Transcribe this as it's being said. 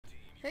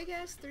Hey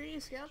guys,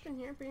 3D Skeleton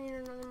here, bringing you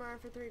another Mario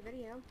for 3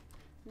 video.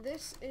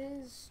 This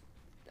is,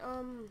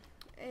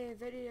 a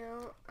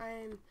video.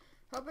 I'm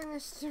hoping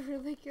this is a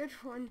really good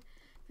one,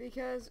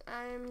 because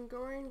I'm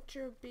going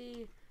to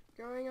be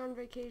going on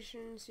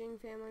vacation, seeing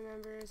family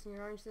members, and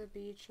going to the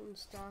beach and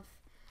stuff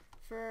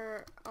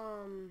for,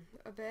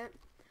 a bit.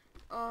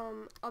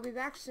 I'll be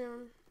back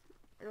soon.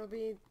 It'll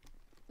be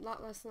a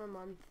lot less than a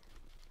month.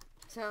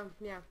 So,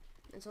 yeah,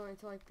 it's only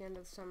until, like, the end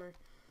of the summer.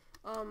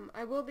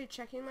 I will be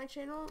checking my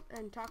channel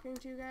and talking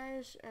to you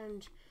guys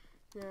and,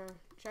 you know,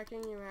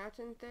 checking you out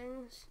and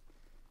things,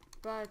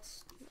 but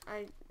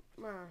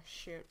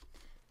shoot.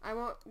 I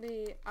won't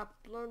be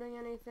uploading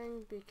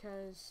anything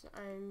because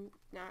I'm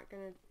not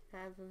gonna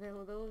have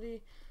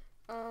availability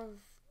of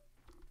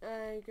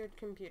a good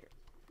computer.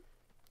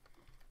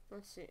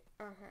 Let's see.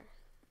 Okay.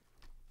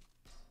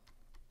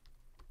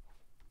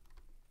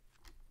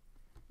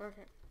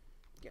 Okay.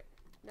 Good.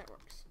 That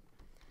works.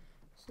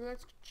 So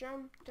let's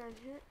jump down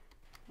here.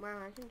 Wow,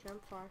 I can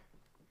jump far.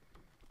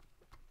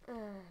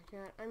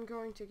 God, I'm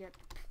going to get...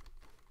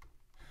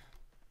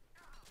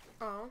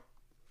 Oh,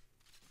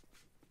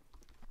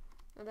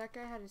 that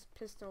guy had his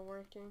pistol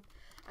working.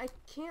 I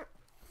can't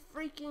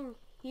freaking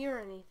hear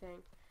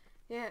anything.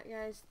 Yeah,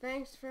 guys,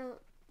 thanks for...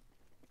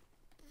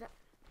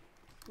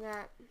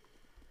 that.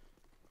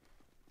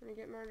 Gonna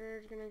get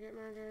murdered, gonna get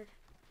murdered.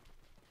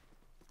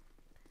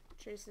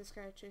 Chase this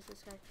guy, chase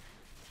this guy.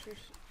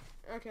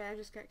 Okay, I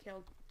just got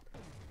killed.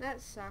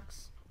 That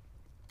sucks.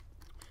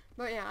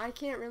 But yeah, I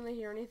can't really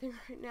hear anything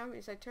right now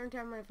because I turned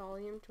down my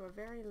volume to a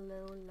very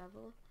low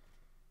level.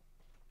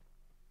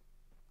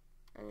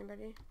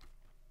 Anybody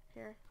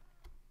here?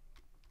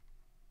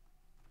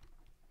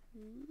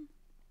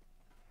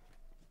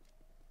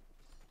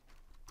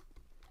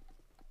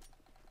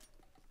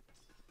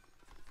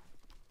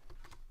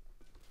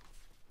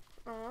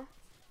 Aw.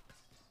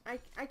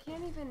 I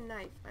can't even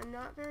knife. I'm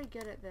not very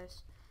good at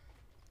this.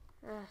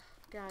 Ugh,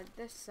 God,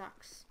 this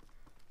sucks.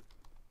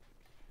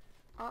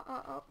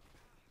 Oh.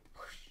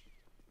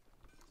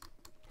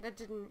 That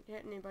didn't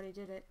hit anybody,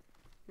 did it?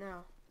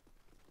 No.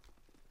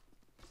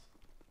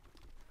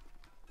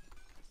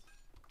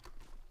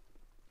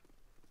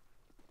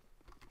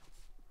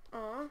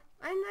 Aw,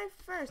 I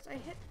knifed first. I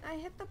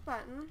hit the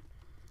button.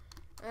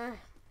 Ugh.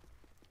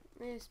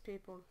 These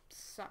people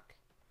suck.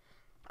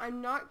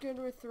 I'm not good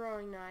with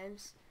throwing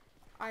knives.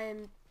 I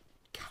am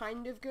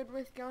kind of good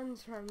with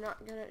guns, but I'm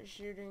not good at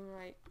shooting,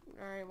 like,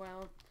 very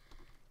well.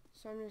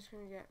 So I'm just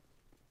gonna get...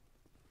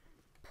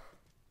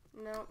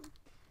 Nope.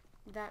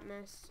 That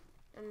missed.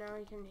 And now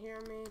he can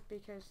hear me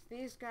because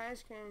these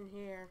guys can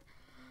hear.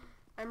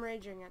 I'm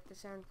raging at the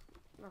sound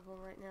level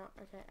right now.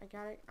 Okay,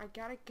 I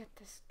gotta get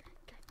this guy.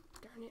 God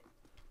darn it.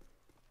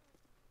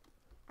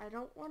 I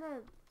don't want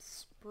to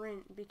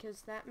sprint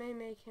because that may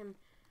make him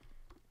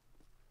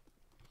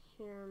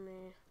hear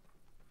me.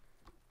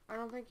 I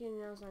don't think he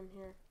knows I'm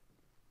here.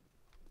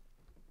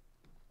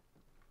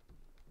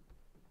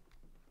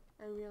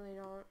 I really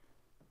don't.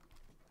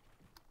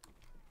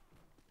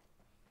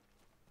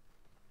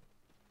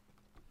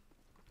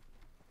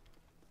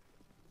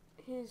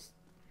 He's...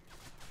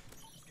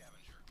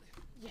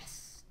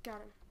 Yes!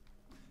 Got him.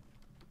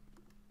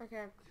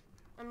 Okay.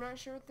 I'm not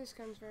sure if this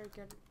gun's very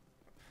good.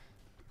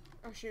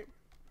 Oh, shoot.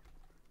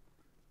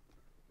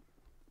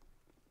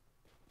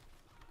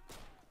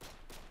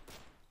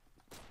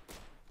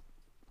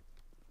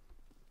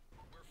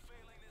 We're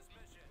failing this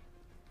mission.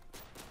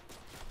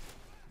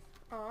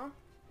 Aw.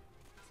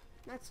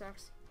 That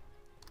sucks.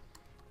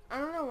 I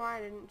don't know why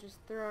I didn't just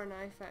throw a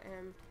knife at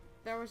him.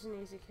 That was an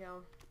easy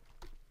kill.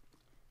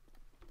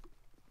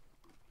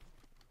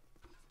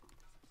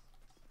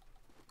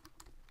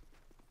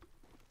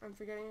 I'm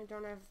forgetting I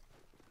don't have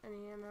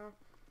any ammo.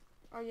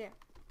 Oh yeah.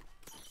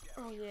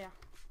 Oh yeah.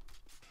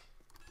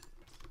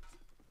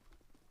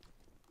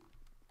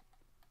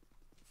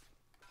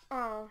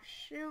 Oh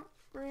shoot,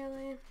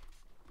 really?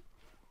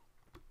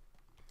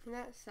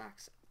 That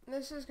sucks.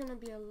 This is gonna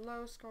be a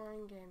low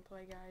scoring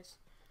gameplay, guys.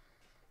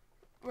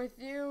 With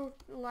you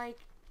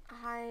like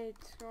high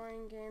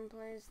scoring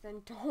gameplays,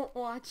 then don't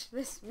watch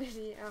this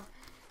video.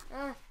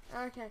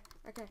 Okay.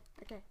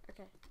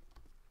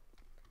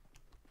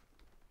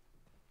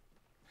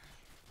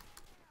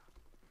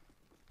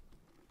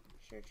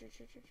 Shoot.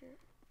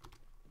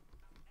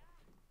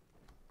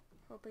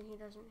 Hoping he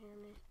doesn't hear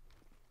me.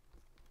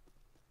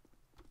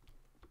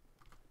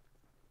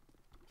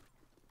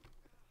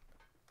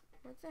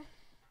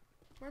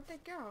 Where'd they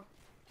go?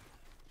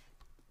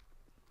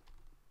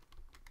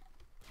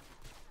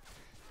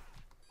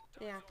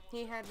 Yeah,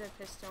 he had the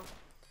pistol.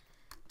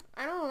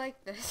 I don't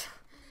like this.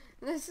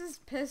 This is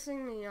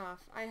pissing me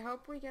off. I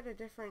hope we get a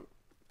different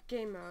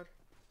game mode.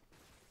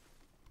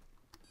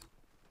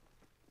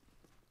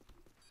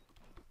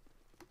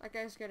 That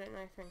guy's good at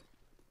knifing.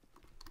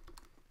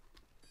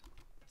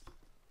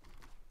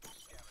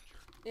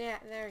 Yeah,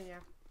 there you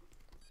go.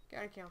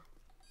 Got a kill.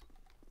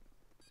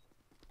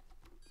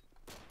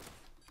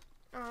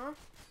 Aw.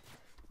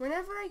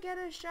 Whenever I get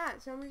a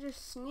shot, somebody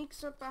just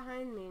sneaks up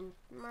behind me and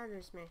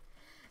murders me.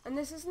 And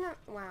this isn't a...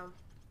 Wow.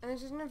 And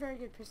this isn't a very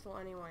good pistol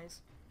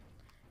anyways.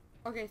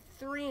 Okay,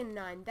 3 and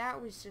 9.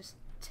 That was just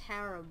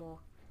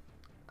terrible.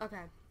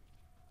 Okay.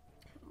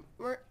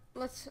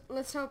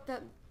 Let's hope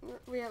that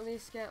we at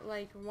least get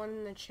like 1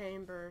 in the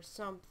chamber or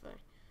something.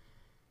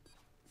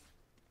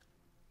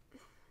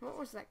 What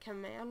was that,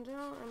 commando?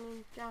 I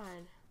mean,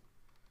 God.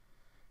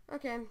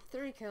 Okay,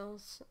 3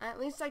 kills. At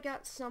least I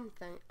got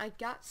something. I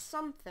got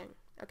something,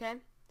 okay?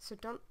 So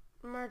don't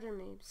murder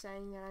me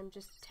saying that I'm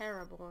just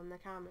terrible in the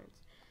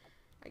comments.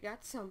 I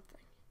got something.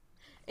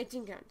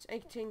 18 guns,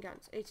 18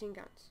 guns, 18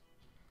 guns.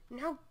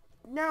 No,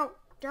 no,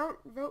 don't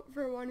vote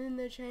for 1 in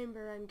the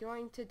chamber. I'm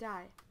going to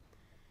die.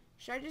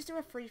 Should I just do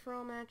a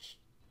free-for-all match?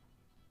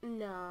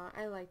 No,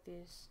 I like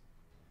these.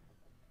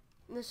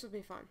 This will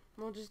be fun.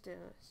 We'll just do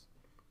this.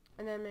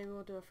 And then maybe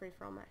we'll do a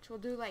free-for-all match. We'll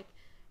do like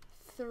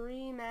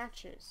 3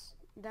 matches.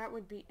 That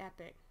would be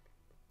epic.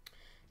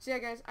 So yeah,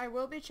 guys, I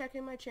will be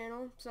checking my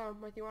channel. So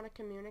if you want to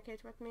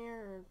communicate with me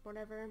or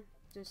whatever,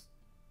 just,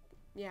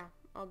 yeah,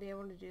 I'll be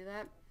able to do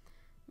that.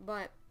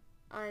 But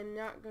I'm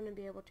not going to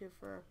be able to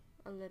for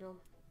a little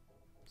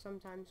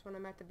sometimes when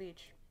I'm at the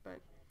beach. But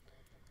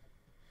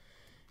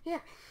yeah.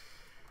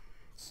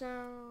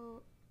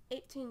 So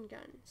 18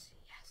 guns.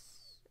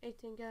 Yes.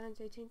 18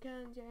 guns, 18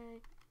 guns,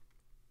 yay.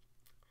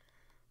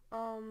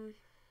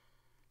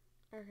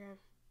 Okay.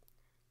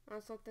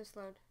 Let's let this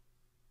load.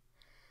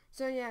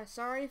 So yeah,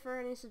 sorry for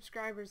any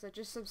subscribers that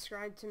just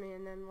subscribed to me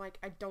and then like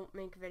I don't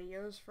make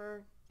videos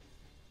for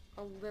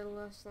a little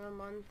less than a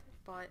month,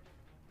 but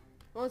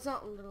well, it's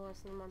not a little less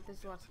than a month,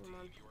 it's less than a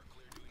month.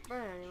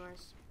 But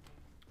anyways.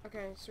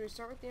 Okay, so we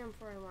start with the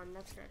M4A1,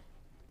 that's good.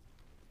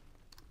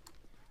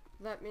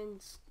 That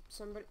means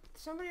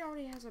somebody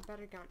already has a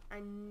better gun. I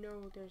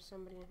know there's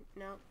somebody.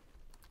 No.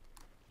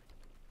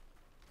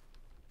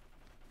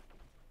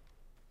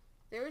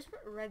 They always put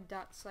red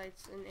dot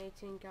sights in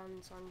 18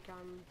 guns on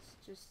guns.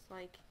 Just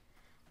like,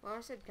 well,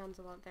 I said guns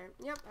a lot there.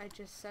 Yep, I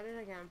just said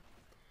it again.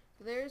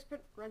 So they always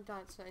put red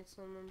dot sights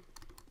on them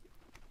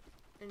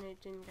in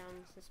 18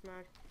 guns, this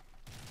mode.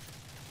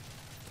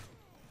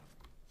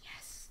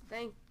 Yes,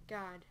 thank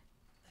God.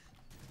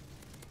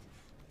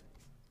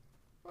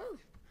 Woo.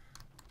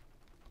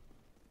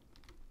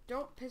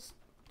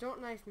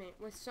 Don't knife me.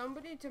 With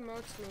somebody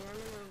demotes me, I'm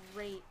gonna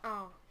rate.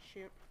 Oh,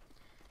 shoot.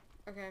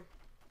 Okay.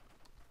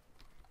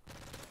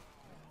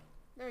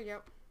 There we go.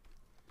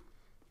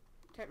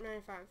 Type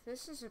 95.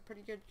 This is a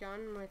pretty good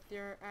gun with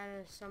you're at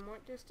a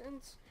somewhat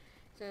distance.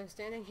 So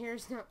standing here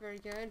is not very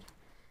good.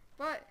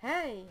 But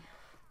hey!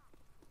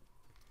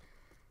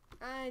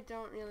 I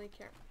don't really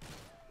care.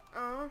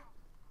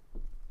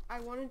 I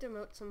want to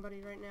demote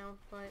somebody right now,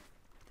 but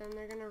then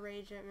they're gonna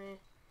rage at me.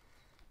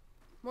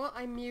 Well,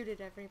 I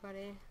muted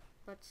everybody,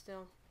 but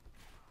still.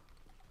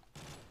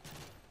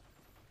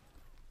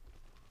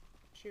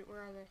 Shoot,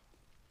 where are they?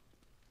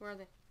 Where are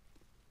they?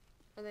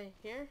 Are they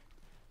here?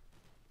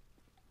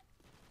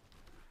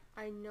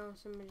 I know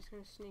somebody's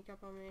gonna sneak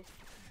up on me.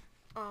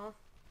 Aw.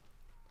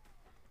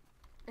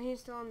 And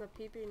he's still on the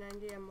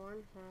PP90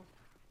 M1.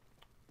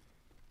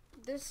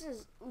 This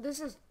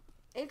is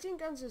 18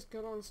 guns is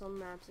good on some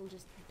maps and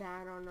just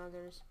bad on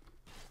others.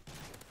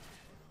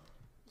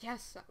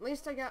 Yes, at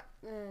least I got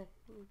a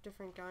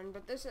different gun,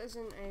 but this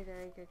isn't a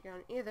very good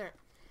gun either.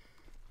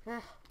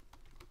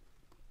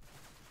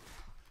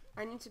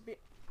 I need to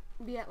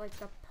be at like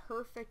the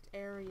perfect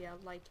area,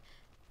 like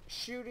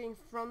shooting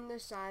from the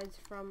sides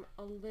from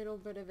a little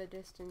bit of a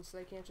distance so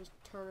they can't just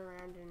turn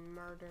around and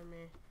murder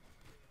me.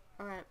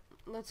 Alright,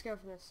 let's go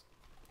for this.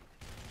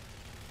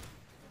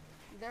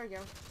 There we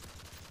go.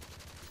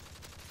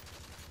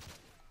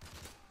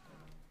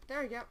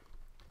 There we go.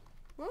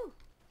 Woo!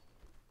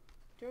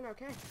 Doing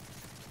okay.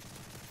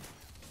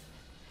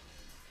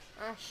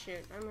 Ah,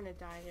 shoot. I'm gonna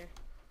die here.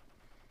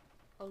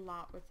 A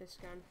lot with this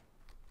gun.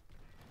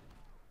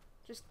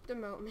 Just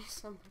demote me,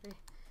 somebody.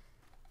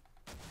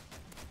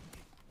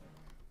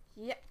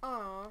 Yeah,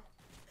 aw.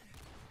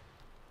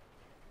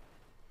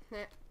 Nah,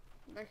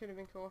 that could have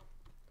been cool.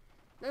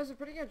 That was a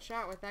pretty good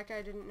shot with that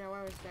guy didn't know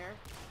I was there.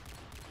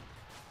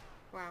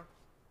 Wow.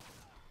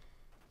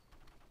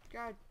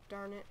 God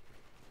darn it.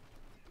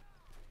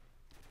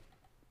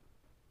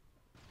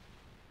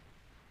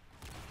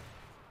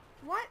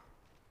 What?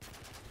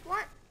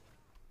 What?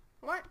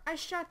 What? I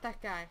shot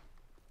that guy.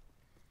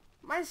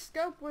 My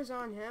scope was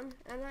on him,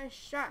 and I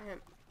shot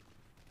him.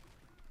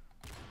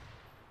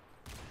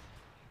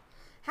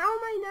 How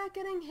am I not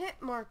getting hit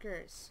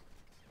markers?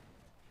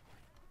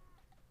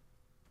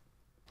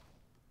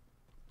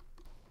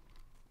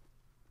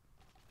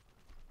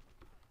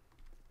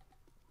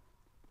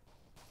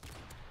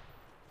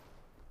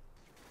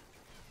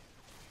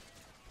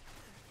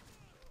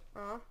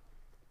 Oh.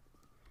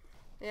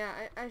 Yeah,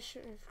 I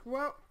should have.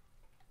 Well.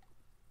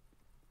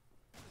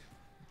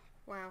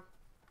 Wow.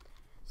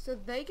 So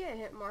they get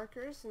hit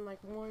markers and like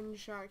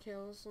one-shot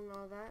kills and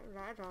all that, but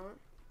I don't.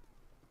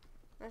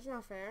 That's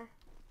not fair.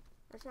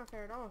 That's not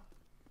fair at all.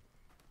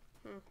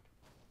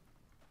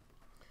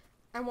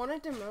 I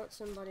wanted to demote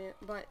somebody,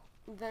 but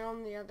then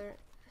on the other...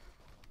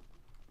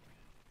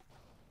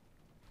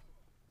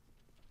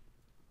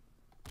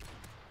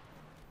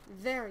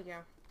 There we go.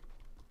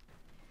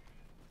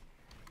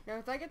 Now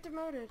if I get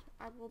demoted,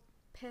 I will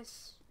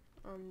piss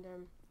on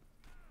them.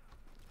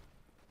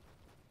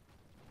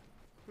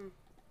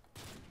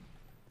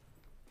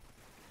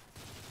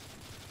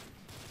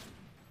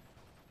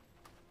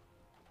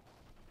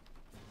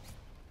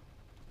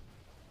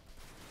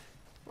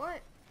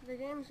 What? The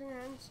game's gonna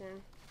end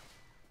soon.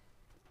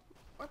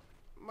 What?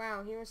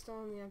 Wow, he was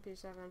still in the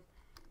MP7.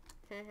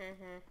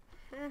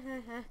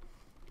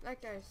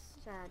 That guy's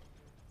sad.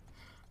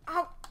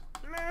 Ow!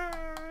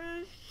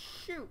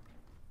 Shoot!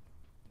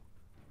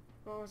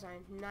 What was I?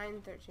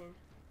 9-13.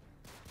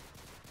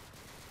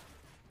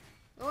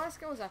 The last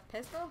gun was a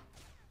pistol?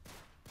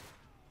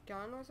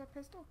 Gun was a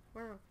pistol?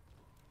 Wow.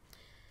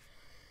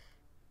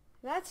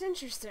 That's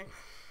interesting.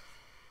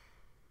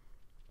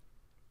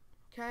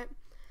 Okay.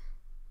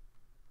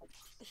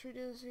 Should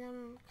we do this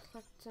again?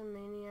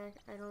 Kleptomaniac.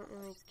 I don't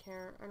really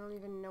care. I don't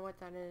even know what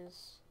that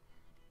is.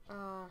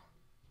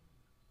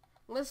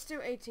 Let's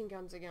do 18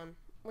 guns again.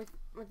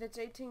 With its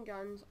 18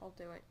 guns, I'll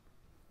do it.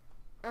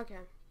 Okay.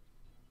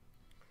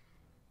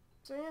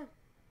 So yeah.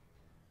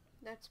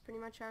 That's pretty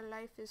much how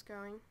life is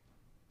going.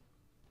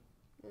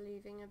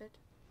 Leaving a bit.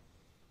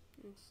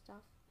 And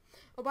stuff.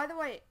 Oh, by the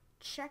way,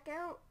 check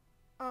out,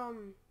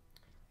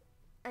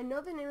 I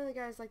know the name of the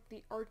guy is like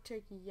the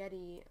Arctic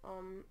Yeti.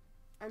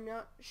 I'm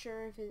not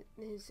sure if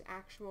his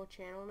actual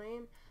channel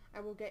name. I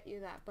will get you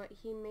that, but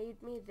he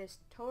made me this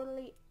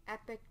totally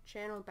epic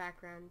channel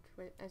background,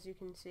 as you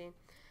can see.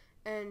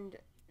 And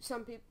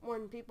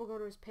when people go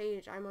to his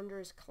page, I'm under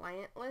his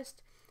client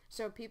list,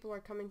 so people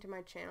are coming to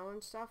my channel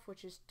and stuff,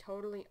 which is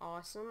totally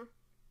awesome.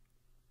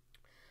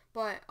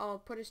 But I'll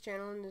put his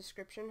channel in the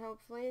description,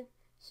 hopefully,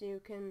 so you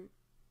can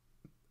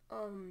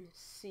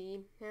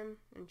see him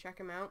and check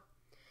him out.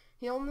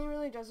 He only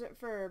really does it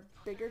for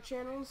bigger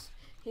channels.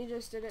 He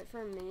just did it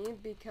for me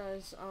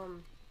because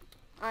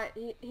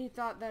he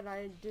thought that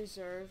I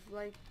deserve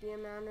like the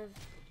amount of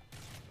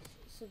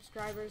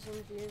subscribers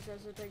and views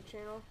as a big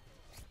channel.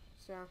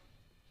 So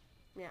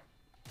yeah.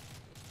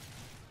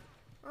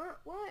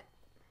 What?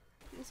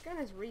 This gun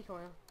is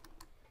recoil.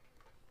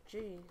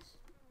 Jeez.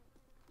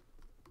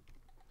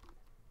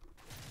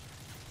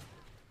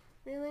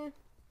 Really?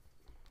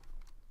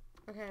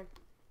 Okay.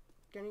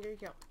 Gonna get a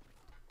kill.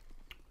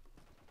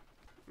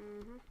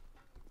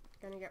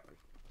 Gonna get one.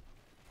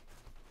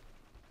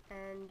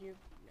 And you...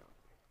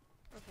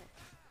 no. Okay.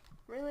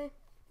 Really?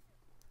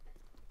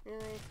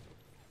 Really?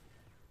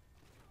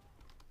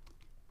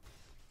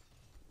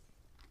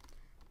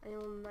 I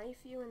will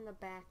knife you in the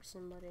back,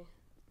 somebody.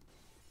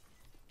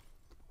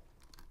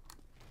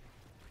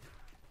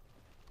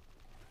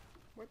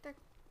 What the...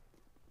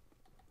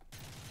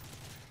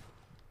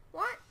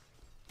 What?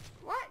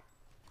 What?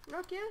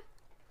 No kill?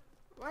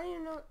 Why do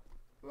you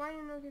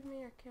not give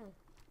me a kill?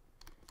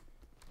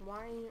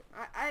 Why?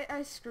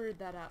 I screwed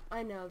that up.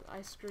 I know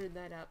I screwed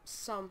that up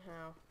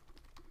somehow.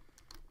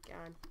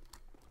 God.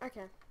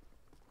 Okay.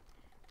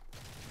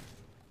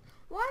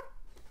 What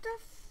the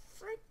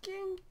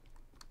freaking...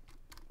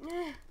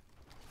 Yeah.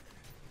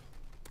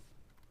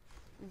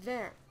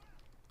 There.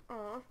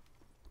 Aw.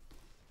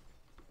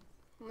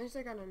 At least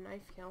I got a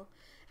knife kill.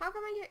 How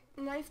come I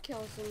get knife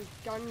kills in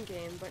gun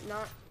game, but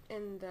not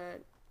in the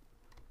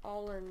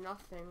all or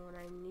nothing when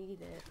I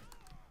need it?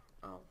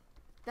 Oh.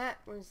 That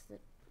was the...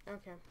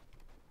 Okay.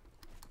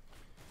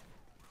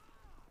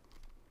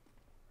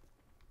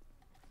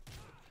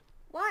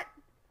 What?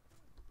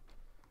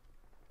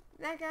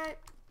 That guy...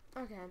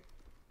 Okay.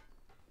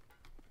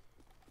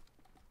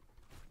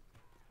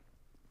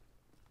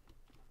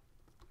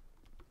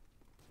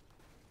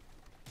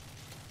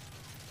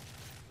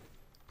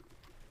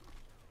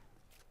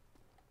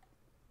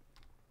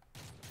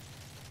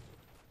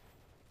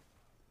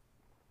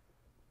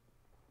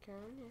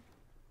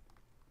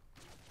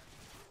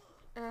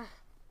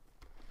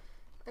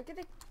 I'm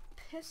getting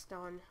pissed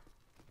on.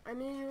 I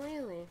mean,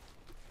 really.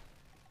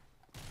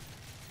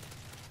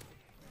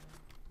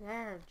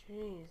 There,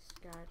 jeez,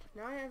 God.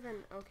 Now I have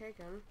an okay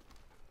gun.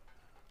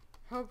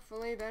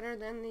 Hopefully better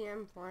than the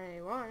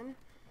M4A1.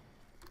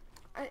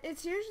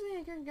 It's usually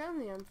a good gun,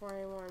 the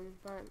M4A1,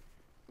 but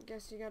I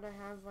guess you gotta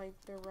have, like,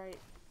 the right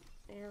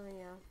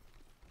area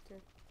to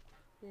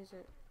use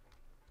it.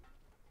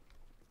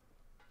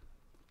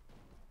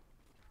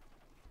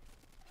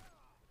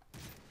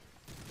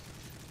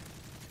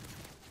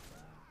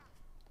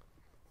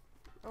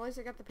 At least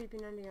I got the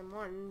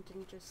PP90M1,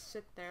 didn't just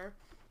sit there,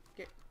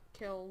 get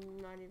killed,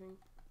 not even...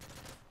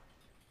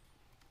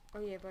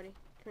 Oh yeah, buddy,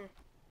 come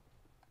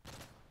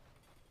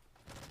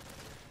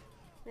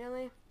here.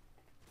 Really?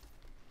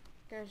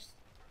 Guys,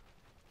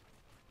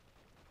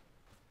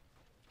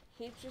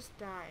 he just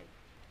died.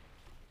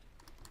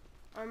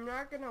 I'm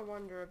not gonna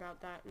wonder about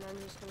that, and I'm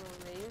just gonna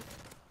leave.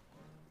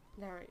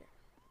 There we go.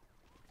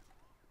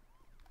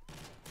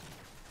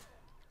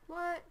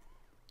 What?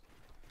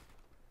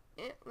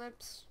 It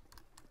lips.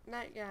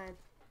 That guy.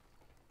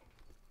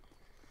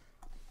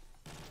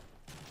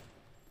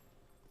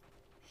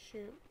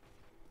 Shoot.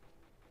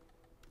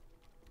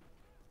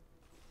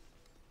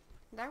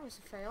 That was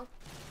a fail.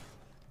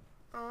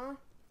 Oh.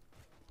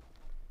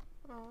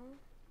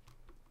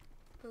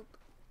 Poop.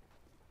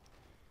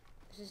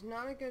 This is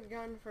not a good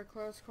gun for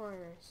close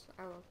quarters.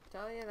 I will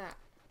tell you that.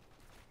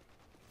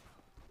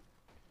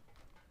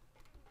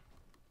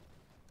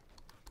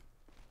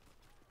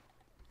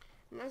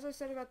 And as I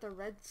said about the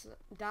red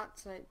dot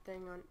sight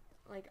thing on,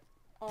 like,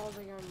 all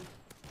the guns.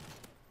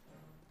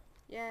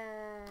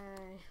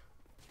 Yay.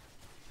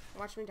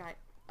 Watch me die.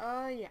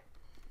 Oh, yeah.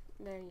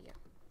 There you go.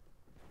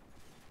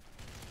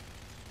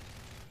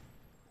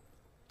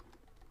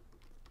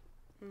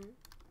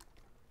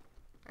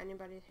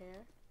 Anybody's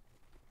here?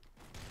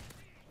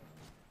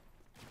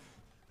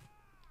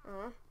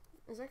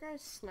 Is that guy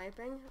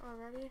sniping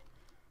already?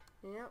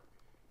 Yep.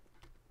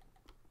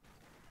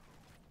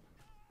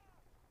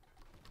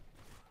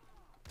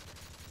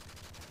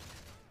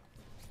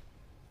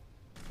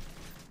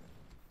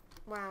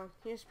 Wow,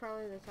 he's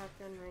probably the top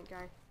gun rank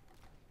guy.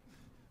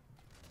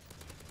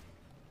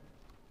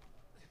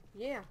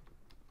 Yeah.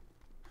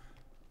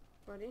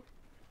 Buddy.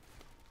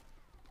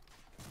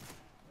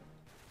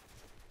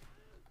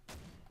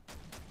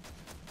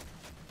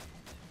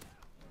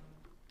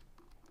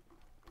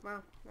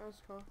 Wow, that was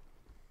cool.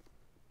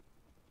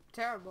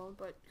 Terrible,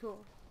 but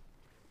cool.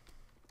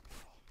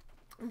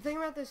 The thing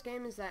about this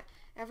game is that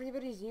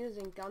everybody's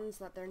using guns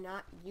that they're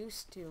not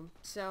used to.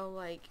 So,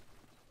 like,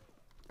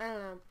 I don't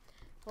know.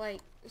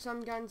 Like,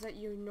 some guns that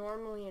you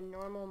normally in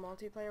normal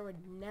multiplayer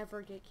would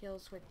never get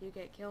kills with, you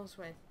get kills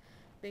with.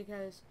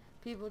 Because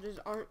people just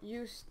aren't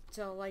used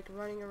to, like,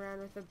 running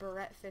around with a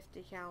Barrett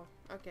 50 cal.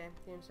 Okay,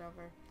 game's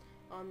over.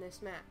 On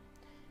this map.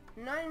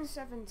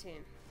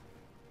 9:17.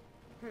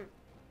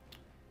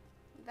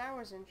 That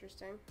was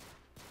interesting.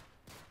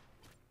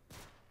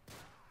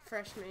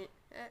 Fresh meat.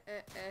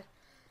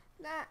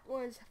 That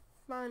was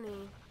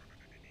funny.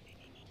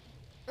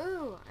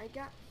 Ooh, I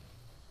got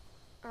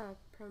a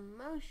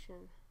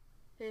promotion.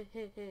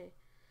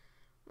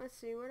 Let's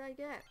see what I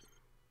get.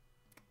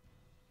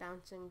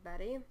 Bouncing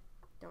Betty.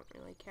 Don't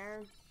really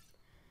care.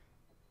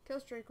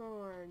 Killstreak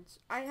rewards.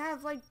 I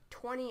have like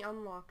 20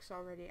 unlocks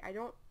already. I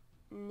don't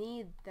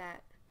need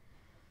that.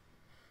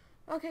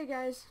 Okay,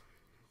 guys.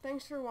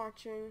 Thanks for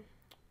watching.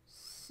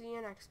 See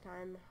you next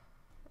time.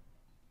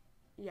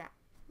 Yeah.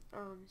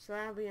 So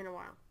that'll be in a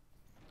while.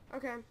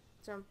 Okay.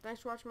 So,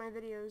 thanks for watching my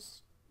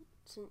videos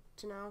to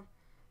now.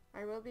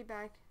 I will be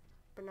back,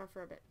 but not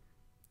for a bit.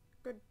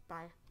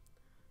 Goodbye.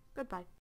 Goodbye.